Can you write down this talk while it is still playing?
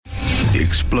the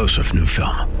explosive new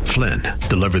film, Flynn,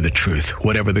 deliver the truth,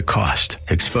 whatever the cost,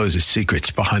 exposes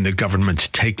secrets behind the government's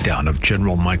takedown of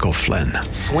General Michael Flynn.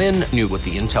 Flynn knew what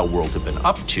the intel world had been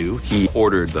up to. He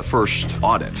ordered the first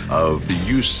audit of the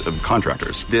use of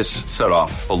contractors. This set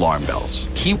off alarm bells.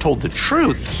 He told the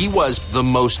truth. He was the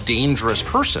most dangerous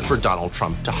person for Donald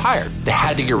Trump to hire. They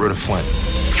had to get rid of Flynn.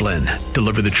 Flynn,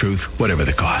 deliver the truth, whatever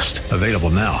the cost. Available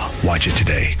now. Watch it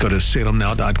today. Go to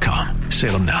salemnow.com.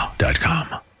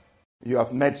 salemnow.com. You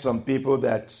have met some people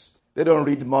that they don't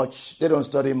read much, they don't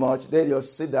study much, they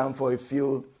just sit down for a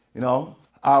few,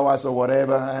 hours or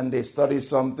whatever, and they study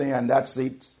something, and that's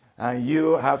it. And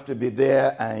you have to be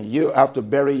there, and you have to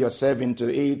bury yourself into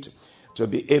it to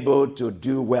be able to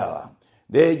do well.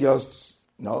 They just,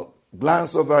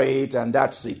 glance over it, and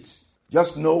that's it.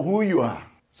 Just know who you are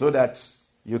so that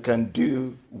you can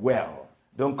do well.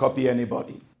 Don't copy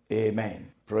anybody.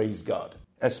 Amen. Praise God.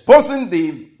 Exposing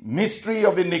the mystery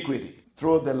of iniquity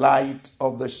through the light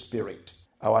of the Spirit.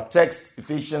 Our text,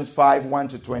 Ephesians 5,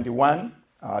 1-21,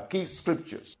 our key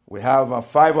scriptures. We have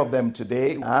 5 of them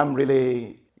today. I'm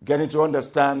really getting to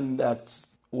understand that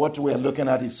what we're looking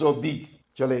at is so big.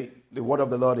 Actually, the word of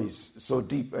the Lord is so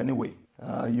deep anyway.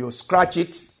 You scratch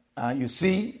it, and you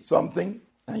see something,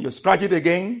 and you scratch it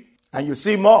again, and you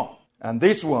see more. And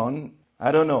this one,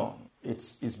 I don't know,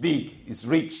 it's big, it's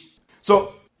rich.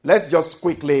 So, let's just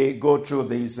quickly go through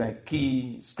these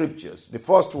key scriptures. The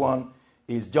first one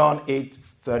is John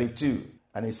 8:32.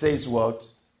 And it says what?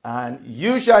 And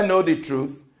you shall know the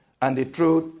truth, and the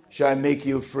truth shall make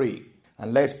you free.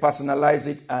 And let's personalize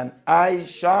it. And I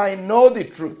shall know the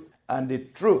truth, and the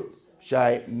truth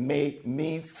shall make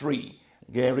me free.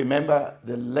 Again, remember,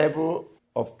 the level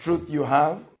of truth you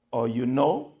have or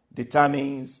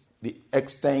determines the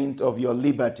extent of your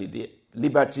liberty, the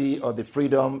liberty or the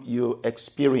freedom you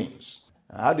experience.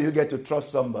 How do you get to trust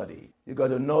somebody? You got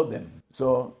to know them.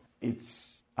 So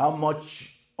it's how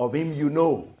much of him you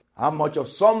know, how much of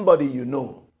somebody you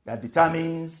know, that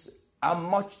determines how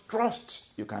much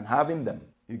trust you can have in them.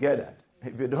 You get that?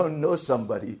 If you don't know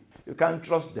somebody, you can't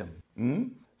trust them.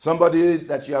 Somebody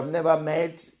that you have never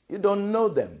met, you don't know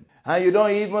them. And you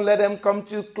don't even let them come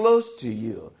too close to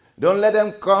you. Don't let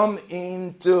them come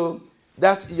into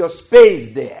your space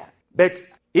there. But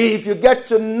if you get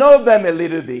to know them a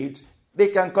little bit, they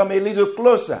can come a little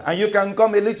closer, and you can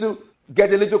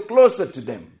get a little closer to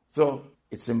them. So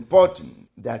it's important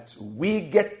that we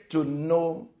get to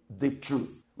know the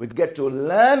truth. We get to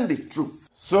learn the truth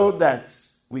so that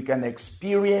we can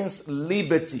experience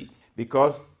liberty,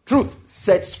 because truth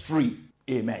sets free.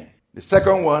 Amen. The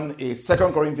second one is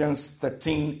 2 Corinthians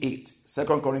 13:8.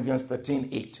 2 Corinthians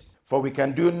 13:8. For we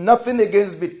can do nothing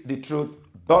against the truth,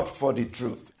 but for the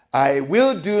truth. I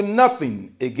will do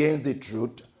nothing against the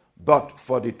truth, but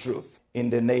for the truth. In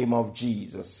the name of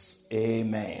Jesus.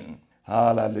 Amen.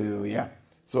 Hallelujah.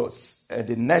 So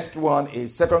the next one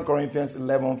is 2 Corinthians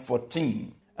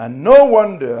 11:14. And no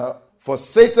wonder, for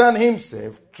Satan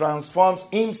himself transforms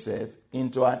himself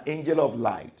into an angel of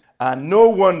light. And no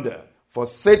wonder, for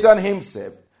Satan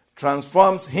himself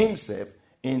transforms himself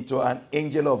into an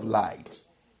angel of light.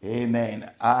 Amen.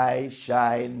 I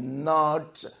shall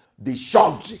not be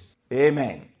shocked.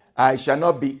 Amen. I shall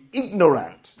not be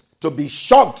ignorant to be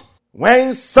shocked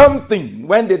when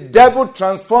the devil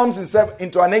transforms himself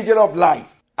into an angel of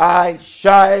light. I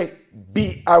shall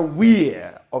be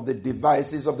aware of the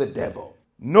devices of the devil.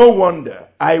 No wonder,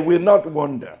 I will not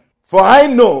wonder. For I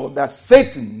know that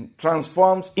Satan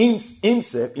transforms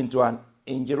himself into an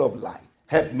angel of light.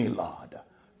 Help me, Lord,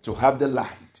 to have the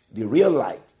light, the real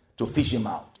light, to fish him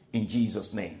out. In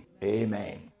Jesus' name.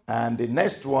 Amen. And the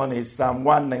next one is Psalm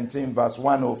 119, verse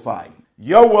 105.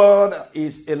 Your word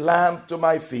is a lamp to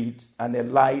my feet and a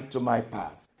light to my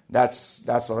path.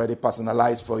 That's already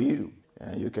personalized for you.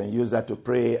 You can use that to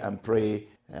pray and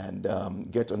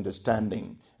get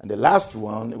understanding. And the last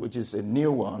one, which is a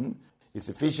new one, is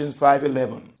Ephesians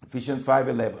 5:11. Ephesians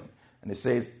 5:11. And it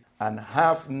says, and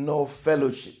have no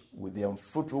fellowship with the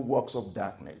unfruitful works of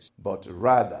darkness, but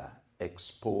rather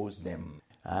expose them.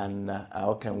 And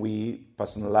how can we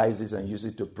personalize this and use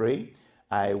it to pray?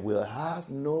 I will have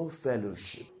no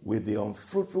fellowship with the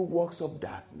unfruitful works of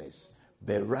darkness,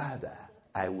 but rather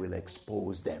I will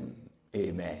expose them.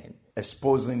 Amen.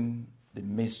 Exposing the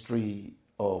mystery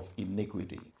of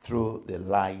iniquity through the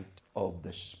light of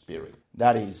the Spirit.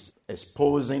 That is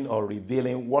exposing or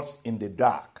revealing what's in the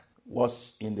dark,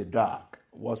 what's in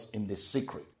the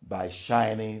secret, by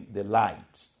shining the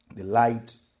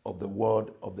light of the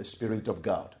word of the Spirit of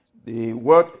God. The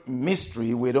word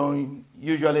mystery we don't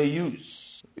usually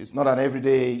use. It's not an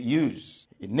everyday use.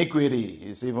 Iniquity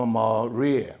is even more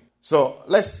rare. So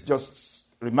let's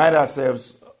just remind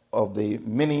ourselves of the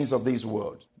meanings of this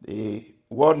word. The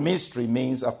word mystery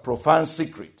means a profound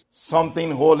secret,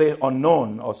 something wholly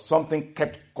unknown or something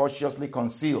kept cautiously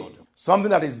concealed, something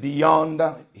that is beyond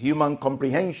human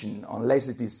comprehension unless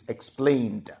it is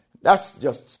explained. That's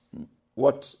just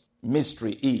what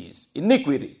mystery is.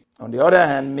 Iniquity, on the other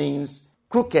hand, means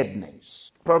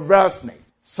crookedness, perverseness,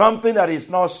 something that is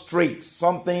not straight,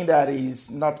 something that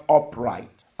is not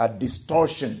upright, a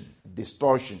distortion.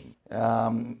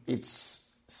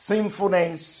 It's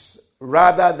sinfulness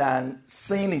rather than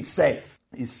sin itself.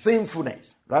 It's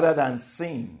sinfulness rather than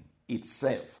sin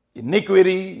itself.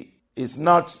 Iniquity is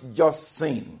not just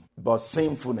sin, but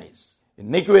sinfulness.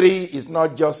 Iniquity is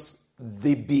not just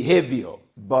the behavior,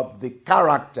 but the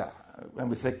character. When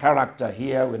we say character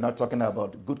here, we're not talking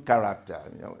about good character.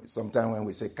 Sometimes when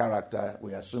we say character,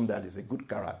 we assume that it's a good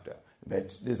character,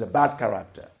 but there's a bad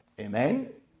character. Amen?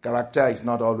 Character is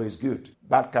not always good.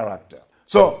 Bad character.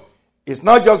 So, it's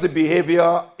not just the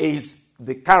behavior, it's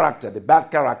the character, the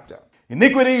bad character.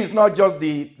 Iniquity is not just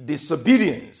the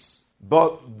disobedience,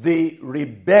 but the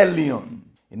rebellion.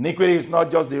 Iniquity is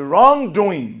not just the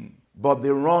wrongdoing, but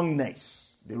the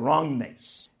wrongness.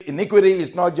 Iniquity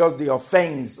is not just the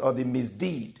offense or the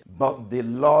misdeed, but the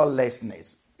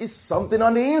lawlessness. It's something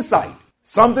on the inside.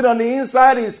 Something on the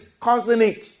inside is causing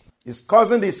it. It's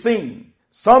causing the sin.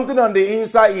 Something on the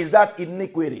inside is that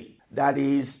iniquity that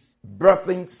is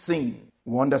birthing sin.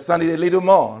 We'll understand it a little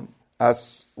more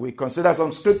as we consider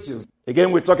some scriptures.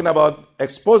 Again, we're talking about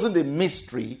exposing the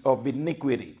mystery of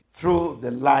iniquity through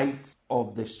the light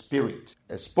of the Spirit.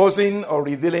 Exposing or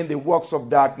revealing the works of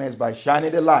darkness by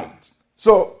shining the light.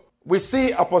 So, we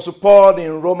see Apostle Paul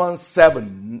in Romans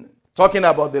 7 talking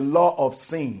about the law of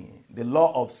sin. The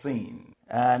law of sin.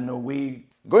 And we're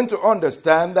going to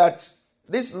understand that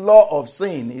this law of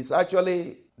sin is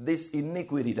actually this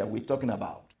iniquity that we're talking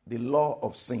about. The law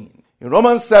of sin. In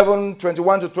Romans 7,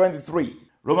 21 to 23.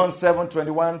 Romans 7,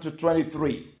 21 to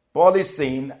 23. Paul is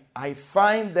saying, I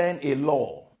find then a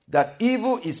law that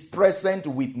evil is present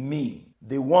with me,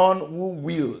 the one who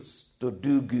wills to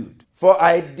do good. For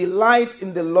I delight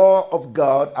in the law of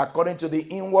God according to the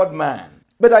inward man.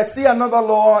 But I see another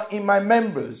law in my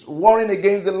members, warring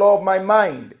against the law of my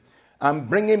mind, and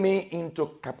bringing me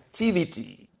into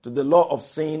captivity to the law of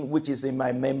sin which is in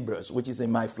my members, which is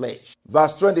in my flesh.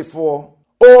 Verse 24,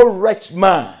 O wretched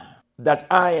man that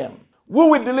I am, who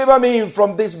will deliver me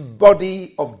from this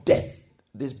body of death,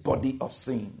 this body of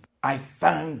sin? I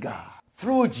thank God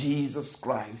through Jesus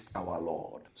Christ our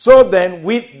Lord. So then,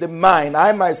 with the mind,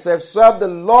 I myself serve the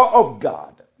law of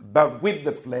God, but with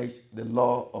the flesh, the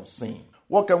law of sin.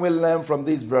 What can we learn from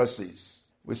these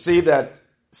verses? We see that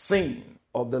sin,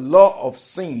 or the law of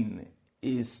sin,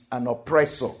 is an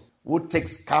oppressor who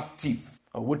takes captive,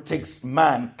 or who takes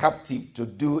man captive to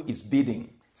do his bidding.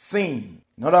 Sin,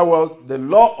 in other words, the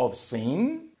law of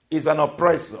sin is an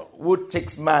oppressor who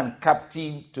takes man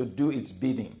captive to do its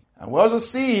bidding. And we also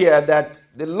see here that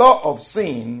the law of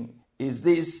sin is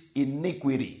this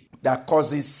iniquity that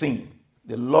causes sin.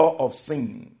 The law of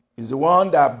sin is the one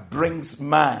that brings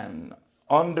man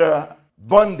under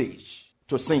bondage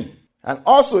to sin. And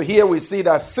also here we see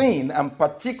that sin, and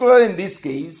particularly in this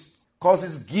case,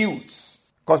 causes guilt,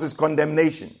 causes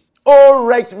condemnation. Oh,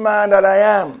 wretched man that I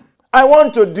am, I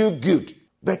want to do good,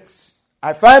 but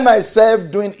I find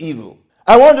myself doing evil.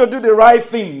 I want to do the right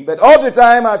thing, but all the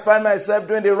time I find myself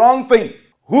doing the wrong thing.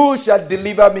 Who shall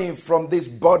deliver me from this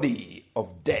body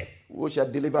of death? Who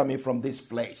shall deliver me from this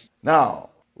flesh? Now,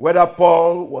 whether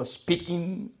Paul was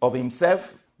speaking of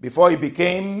himself before he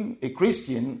became a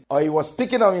Christian, or he was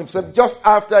speaking of himself just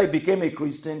after he became a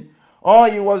Christian, or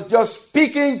he was just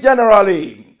speaking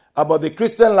generally about the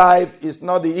Christian life, is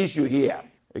not the issue here.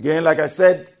 Again, like I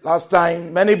said last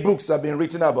time, many books have been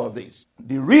written about this.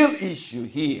 The real issue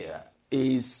here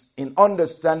is in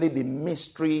understanding the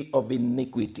mystery of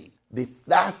iniquity,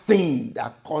 that thing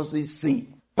that causes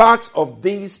sin. Part of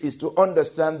this is to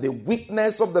understand the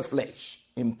weakness of the flesh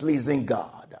in pleasing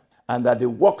God, and that the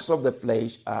works of the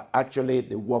flesh are actually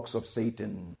the works of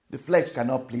Satan. The flesh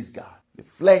cannot please God. The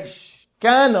flesh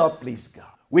cannot please God.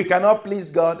 We cannot please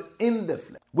God in the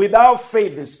flesh. Without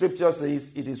faith, the scripture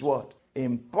says it is what?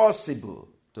 Impossible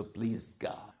to please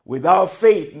God. Without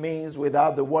faith means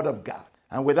without the word of God.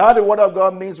 And without the word of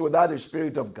God means without the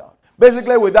Spirit of God.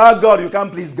 Basically, without God, you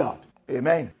can't please God.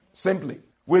 Amen. Simply.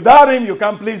 Without him, you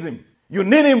can't please him. You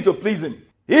need him to please him.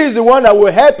 He is the one that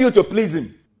will help you to please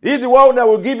him. He is the one that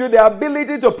will give you the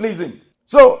ability to please him.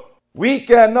 So, we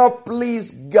cannot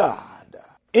please God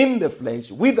in the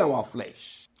flesh, with our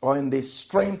flesh, or in the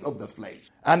strength of the flesh.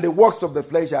 And the works of the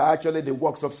flesh are actually the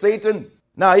works of Satan.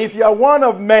 Now, if you are one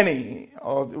of many,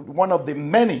 or one of the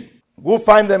many who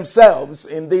find themselves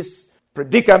in this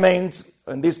predicament,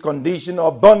 in this condition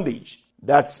of bondage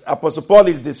that Apostle Paul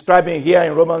is describing here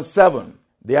in Romans 7,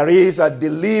 there is a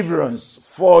deliverance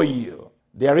for you.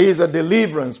 There is a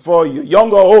deliverance for you,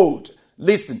 young or old.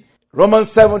 Listen, Romans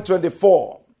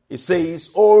 7:24, it says,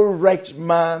 O wretched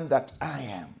man that I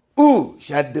am, who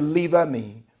shall deliver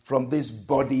me from this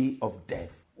body of death?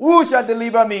 Who shall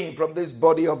deliver me from this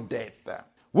body of death?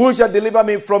 Who shall deliver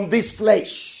me from this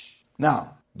flesh?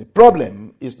 Now, the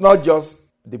problem is not just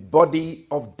the body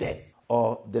of death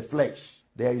or the flesh.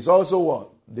 There is also what?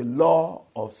 The law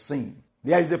of sin.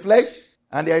 There is the flesh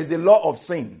and there is the law of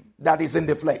sin that is in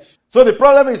the flesh. So the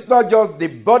problem is not just the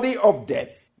body of death,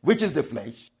 which is the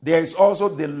flesh. There is also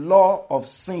the law of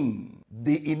sin,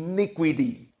 the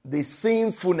iniquity, the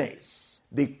sinfulness,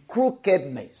 the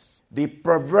crookedness, the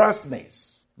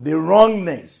perverseness, the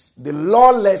wrongness, the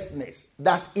lawlessness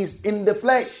that is in the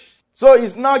flesh. So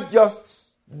it's not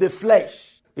just the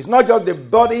flesh. It's not just the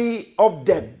body of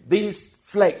death, this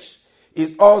flesh.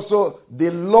 It's also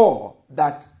the law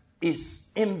that is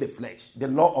in the flesh, the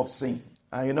law of sin.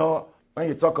 And you know, when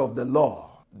you talk of the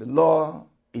law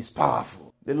is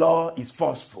powerful. The law is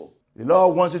forceful. The law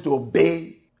wants you to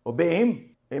obey him.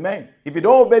 Amen. If you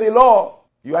don't obey the law,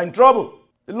 you are in trouble.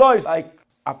 The law is like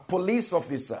a police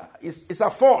officer. It's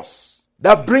a force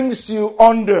that brings you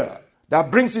under, that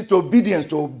brings you to obedience,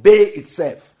 to obey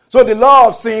itself. So the law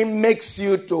of sin makes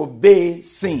you to obey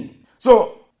sin.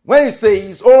 So when it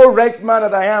says, O wretched man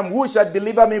that I am, who shall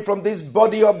deliver me from this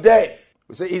body of death?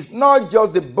 We say it's not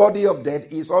just the body of death,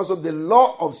 it's also the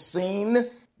law of sin,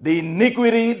 the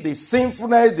iniquity, the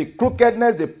sinfulness, the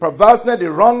crookedness, the perverseness,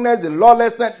 the wrongness, the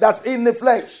lawlessness that's in the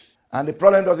flesh. And the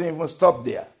problem doesn't even stop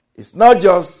there. It's not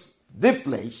just the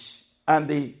flesh and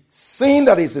the sin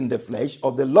that is in the flesh,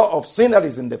 or the law of sin that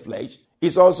is in the flesh,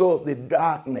 is also the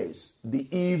darkness, the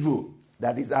evil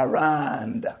that is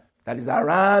around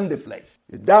the flesh.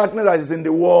 The darkness that is in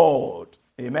the world.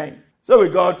 Amen. So we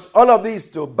got all of these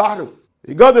to battle.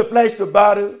 We got the flesh to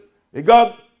battle. We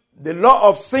got the law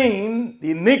of sin,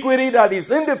 the iniquity that is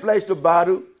in the flesh to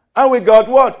battle. And we got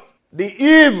what? The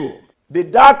evil, the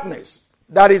darkness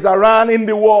that is around in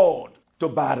the world to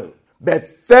battle. But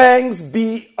thanks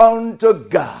be unto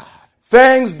God.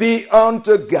 Thanks be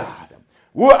unto God,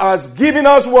 who has given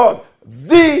us what?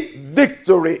 The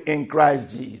victory in Christ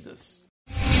Jesus.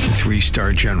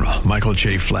 3-star General Michael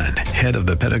J. Flynn, head of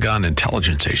the Pentagon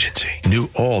Intelligence Agency, knew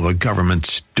all the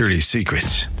government's dirty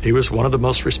secrets. He was one of the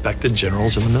most respected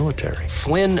generals in the military.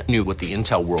 Flynn knew what the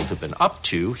intel world had been up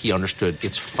to. He understood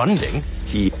its funding.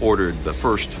 He ordered the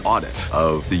first audit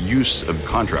of the use of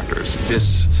contractors.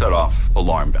 This set off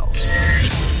alarm bells.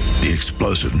 The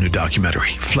explosive new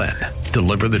documentary, Flynn,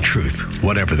 Deliver the Truth,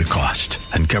 Whatever the Cost,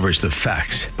 uncovers the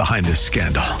facts behind this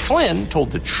scandal. Flynn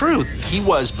told the truth. He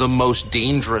was the most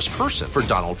dangerous person for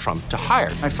Donald Trump to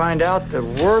hire. I find out the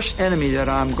worst enemy that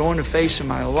I'm going to face in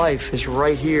my life is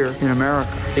right here in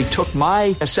America. They took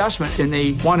my assessment and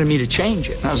they wanted me to change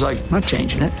it. And I was like, I'm not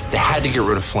changing it. They had to get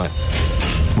rid of Flynn.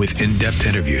 With in-depth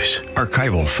interviews,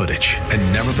 archival footage,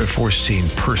 and never-before-seen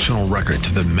personal records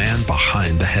of the man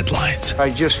behind the headlines. I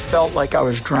just felt like I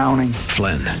was drowning.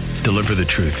 Flynn, Deliver the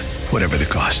Truth, Whatever the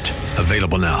Cost.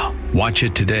 Available now. Watch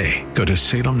it today. Go to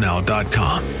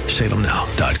salemnow.com.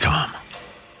 salemnow.com.